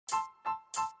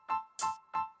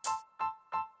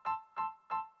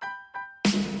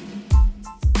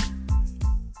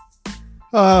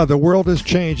The world is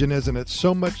changing, isn't it?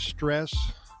 So much stress,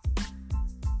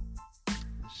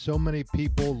 so many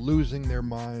people losing their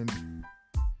mind,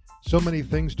 so many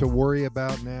things to worry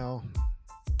about now.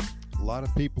 A lot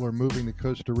of people are moving to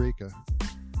Costa Rica.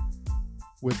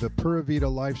 With the Pura Vida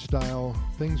lifestyle,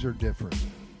 things are different.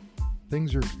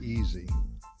 Things are easy.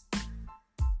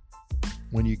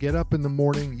 When you get up in the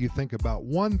morning, you think about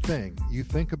one thing. You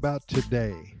think about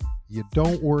today. You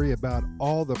don't worry about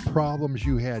all the problems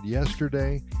you had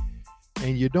yesterday,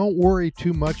 and you don't worry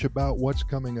too much about what's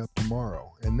coming up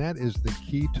tomorrow. And that is the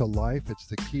key to life. It's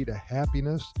the key to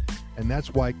happiness. And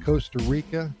that's why Costa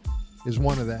Rica is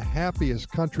one of the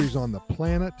happiest countries on the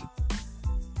planet.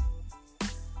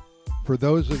 For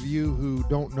those of you who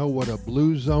don't know what a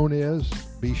blue zone is,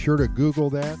 be sure to Google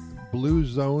that, blue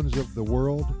zones of the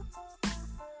world.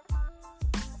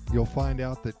 You'll find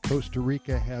out that Costa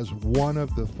Rica has one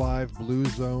of the 5 blue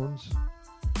zones.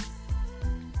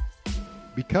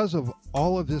 Because of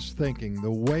all of this thinking,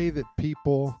 the way that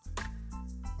people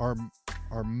are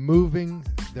moving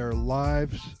their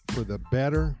lives for the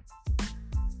better,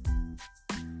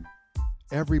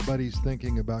 everybody's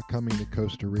thinking about coming to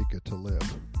Costa Rica to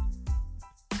live.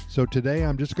 So today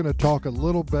I'm just going to talk a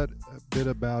little bit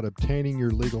about obtaining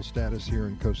your legal status here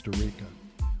in Costa Rica.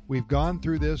 We've gone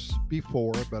through this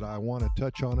before, but I want to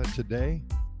touch on it today.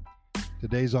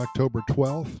 Today's October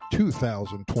 12th,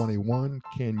 2021.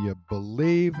 Can you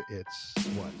believe it's,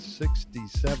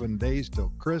 67 days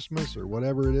till Christmas or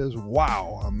whatever it is?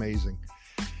 Wow, amazing.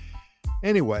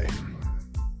 Anyway,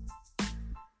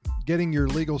 getting your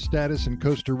legal status in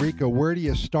Costa Rica, where do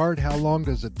you start? How long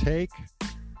does it take?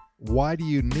 Why do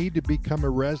you need to become a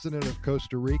resident of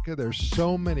Costa Rica? There's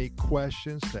so many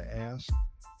questions to ask.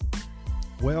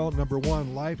 Well, number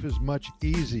one, life is much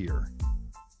easier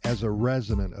as a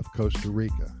resident of Costa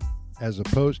Rica as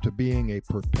opposed to being a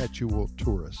perpetual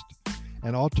tourist.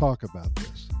 And I'll talk about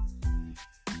this.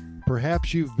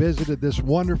 Perhaps you've visited this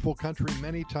wonderful country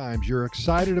many times. You're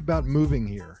excited about moving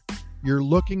here. You're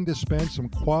looking to spend some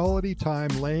quality time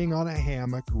laying on a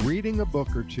hammock, reading a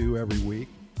book or two every week.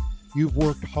 You've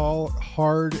worked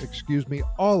hard,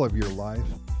 all of your life,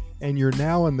 and you're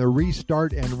now in the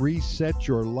restart and reset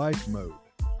your life mode.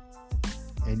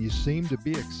 And you seem to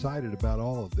be excited about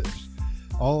all of this,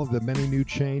 all of the many new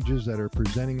changes that are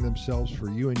presenting themselves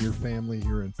for you and your family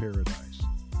here in paradise.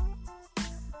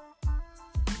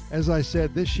 As I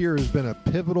said, this year has been a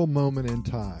pivotal moment in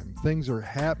time. Things are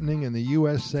happening in the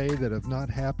USA that have not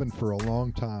happened for a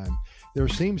long time. There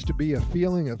seems to be a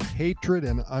feeling of hatred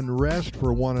and unrest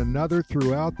for one another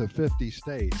throughout the 50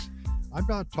 states. I'm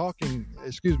not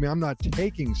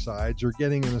taking sides or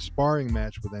getting in a sparring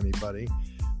match with anybody.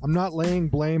 I'm not laying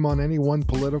blame on any one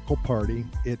political party.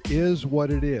 It is what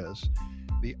it is.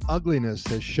 The ugliness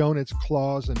has shown its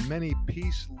claws, and many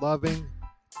peace-loving,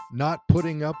 not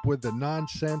putting up with the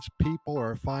nonsense people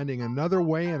are finding another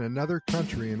way in another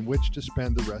country in which to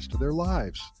spend the rest of their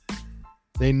lives.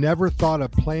 They never thought a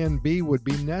plan B would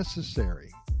be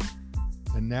necessary.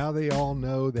 And now they all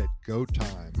know that go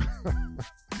time.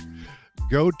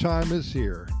 Go time is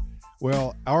here.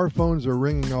 Well, our phones are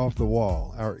ringing off the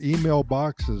wall. Our email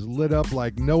box is lit up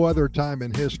like no other time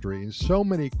in history. And so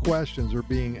many questions are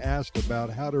being asked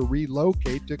about how to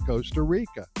relocate to Costa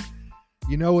Rica.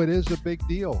 You know, it is a big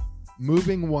deal.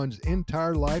 Moving one's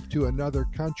entire life to another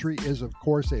country is, of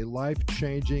course, a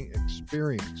life-changing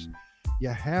experience. You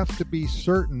have to be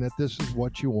certain that this is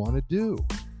what you want to do.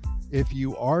 If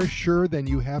you are sure, then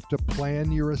you have to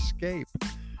plan your escape.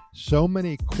 So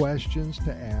many questions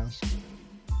to ask.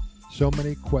 So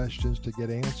many questions to get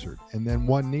answered, and then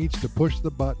one needs to push the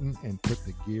button and put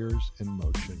the gears in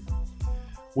motion.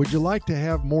 Would you like to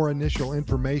have more initial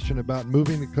information about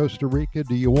moving to Costa Rica?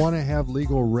 Do you want to have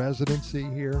legal residency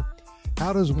here?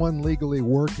 How does one legally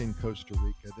work in Costa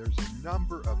Rica? There's a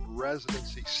number of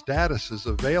residency statuses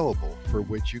available for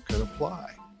which you could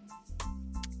apply.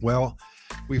 Well,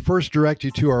 we first direct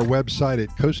you to our website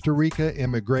at Costa Rica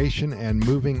Immigration and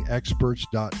Moving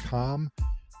Experts.com.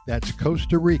 That's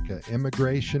Costa Rica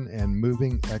Immigration and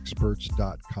Moving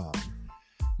Experts.com.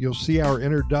 You'll see our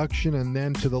introduction, and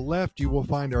then to the left you will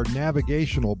find our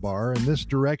navigational bar, and this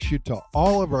directs you to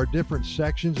all of our different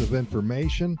sections of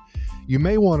information. You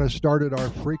may want to start at our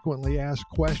frequently asked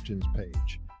questions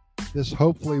page. This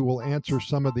hopefully will answer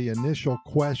some of the initial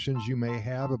questions you may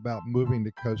have about moving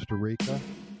to Costa Rica.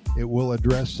 It will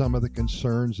address some of the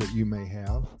concerns that you may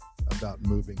have about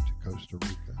moving to Costa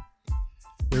Rica.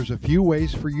 There's a few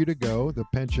ways for you to go: the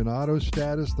pensionado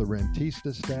status, the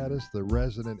rentista status, the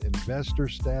resident investor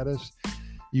status.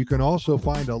 You can also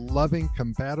find a loving,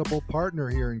 compatible partner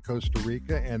here in Costa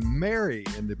Rica and marry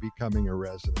into becoming a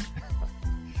resident.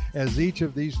 As each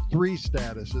of these three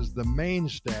statuses, the main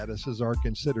statuses, are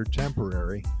considered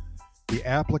temporary, the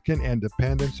applicant and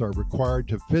dependents are required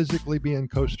to physically be in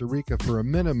Costa Rica for a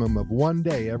minimum of 1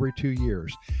 day every 2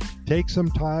 years. Take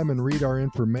some time and read our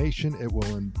information. It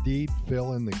will indeed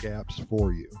fill in the gaps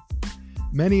for you.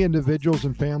 Many individuals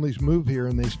and families move here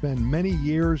and they spend many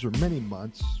years or many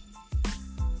months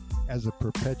as a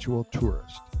perpetual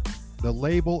tourist. The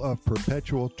label of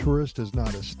perpetual tourist is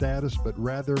not a status, but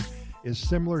rather is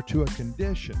similar to a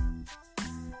condition.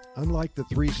 Unlike the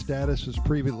three statuses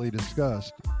previously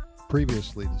discussed,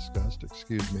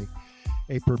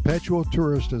 a perpetual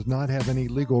tourist does not have any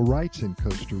legal rights in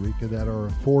Costa Rica that are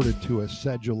afforded to a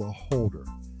cedula holder.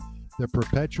 The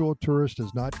perpetual tourist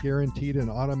is not guaranteed an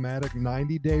automatic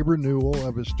 90-day renewal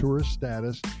of his tourist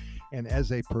status, and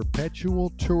as a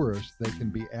perpetual tourist, they can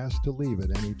be asked to leave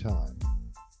at any time.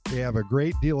 They have a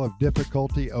great deal of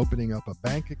difficulty opening up a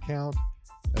bank account,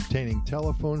 obtaining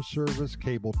telephone service,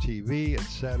 cable TV,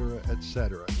 etc.,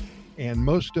 etc. And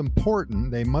most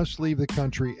important, they must leave the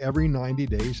country every 90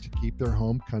 days to keep their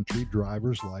home country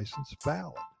driver's license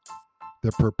valid.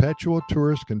 The perpetual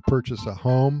tourist can purchase a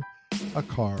home, a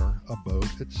car, a boat,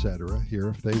 etc. here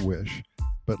if they wish,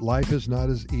 but life is not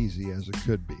as easy as it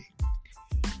could be.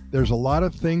 There's a lot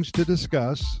of things to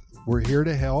discuss. We're here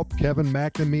to help. Kevin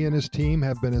McNamee and his team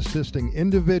have been assisting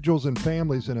individuals and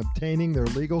families in obtaining their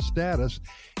legal status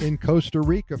in Costa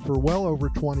Rica for well over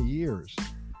 20 years.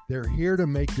 They're here to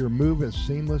make your move as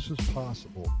seamless as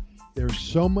possible. There's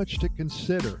so much to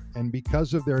consider, and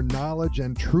because of their knowledge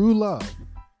and true love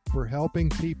for helping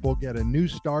people get a new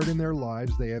start in their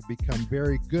lives, they have become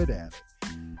very good at it.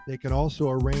 They can also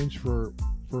arrange for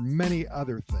many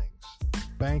other things: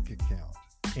 bank account,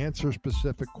 answer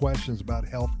specific questions about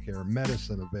healthcare,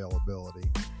 medicine availability,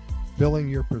 filling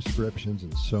your prescriptions,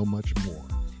 and so much more.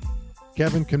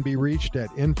 Kevin can be reached at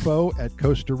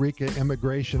info@Costa Rica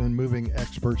Immigration and Moving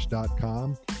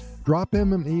Experts.com. Drop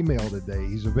him an email today.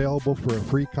 He's available for a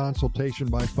free consultation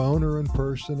by phone or in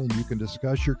person, and you can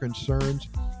discuss your concerns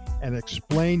and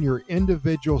explain your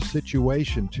individual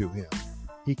situation to him.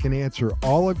 He can answer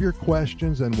all of your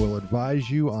questions and will advise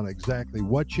you on exactly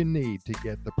what you need to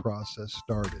get the process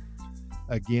started.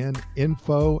 Again,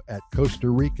 info@Costa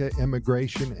Rica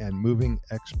Immigration and Moving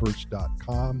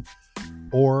Experts.com,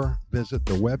 or visit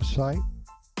the website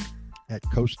at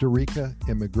Costa Rica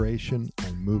Immigration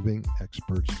and Moving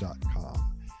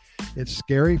Experts.com. It's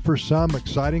scary for some,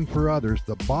 exciting for others.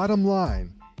 The bottom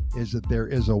line is that there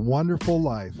is a wonderful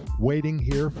life waiting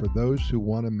here for those who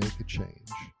want to make a change.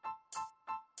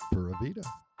 Pura Vida.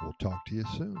 We'll talk to you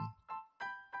soon.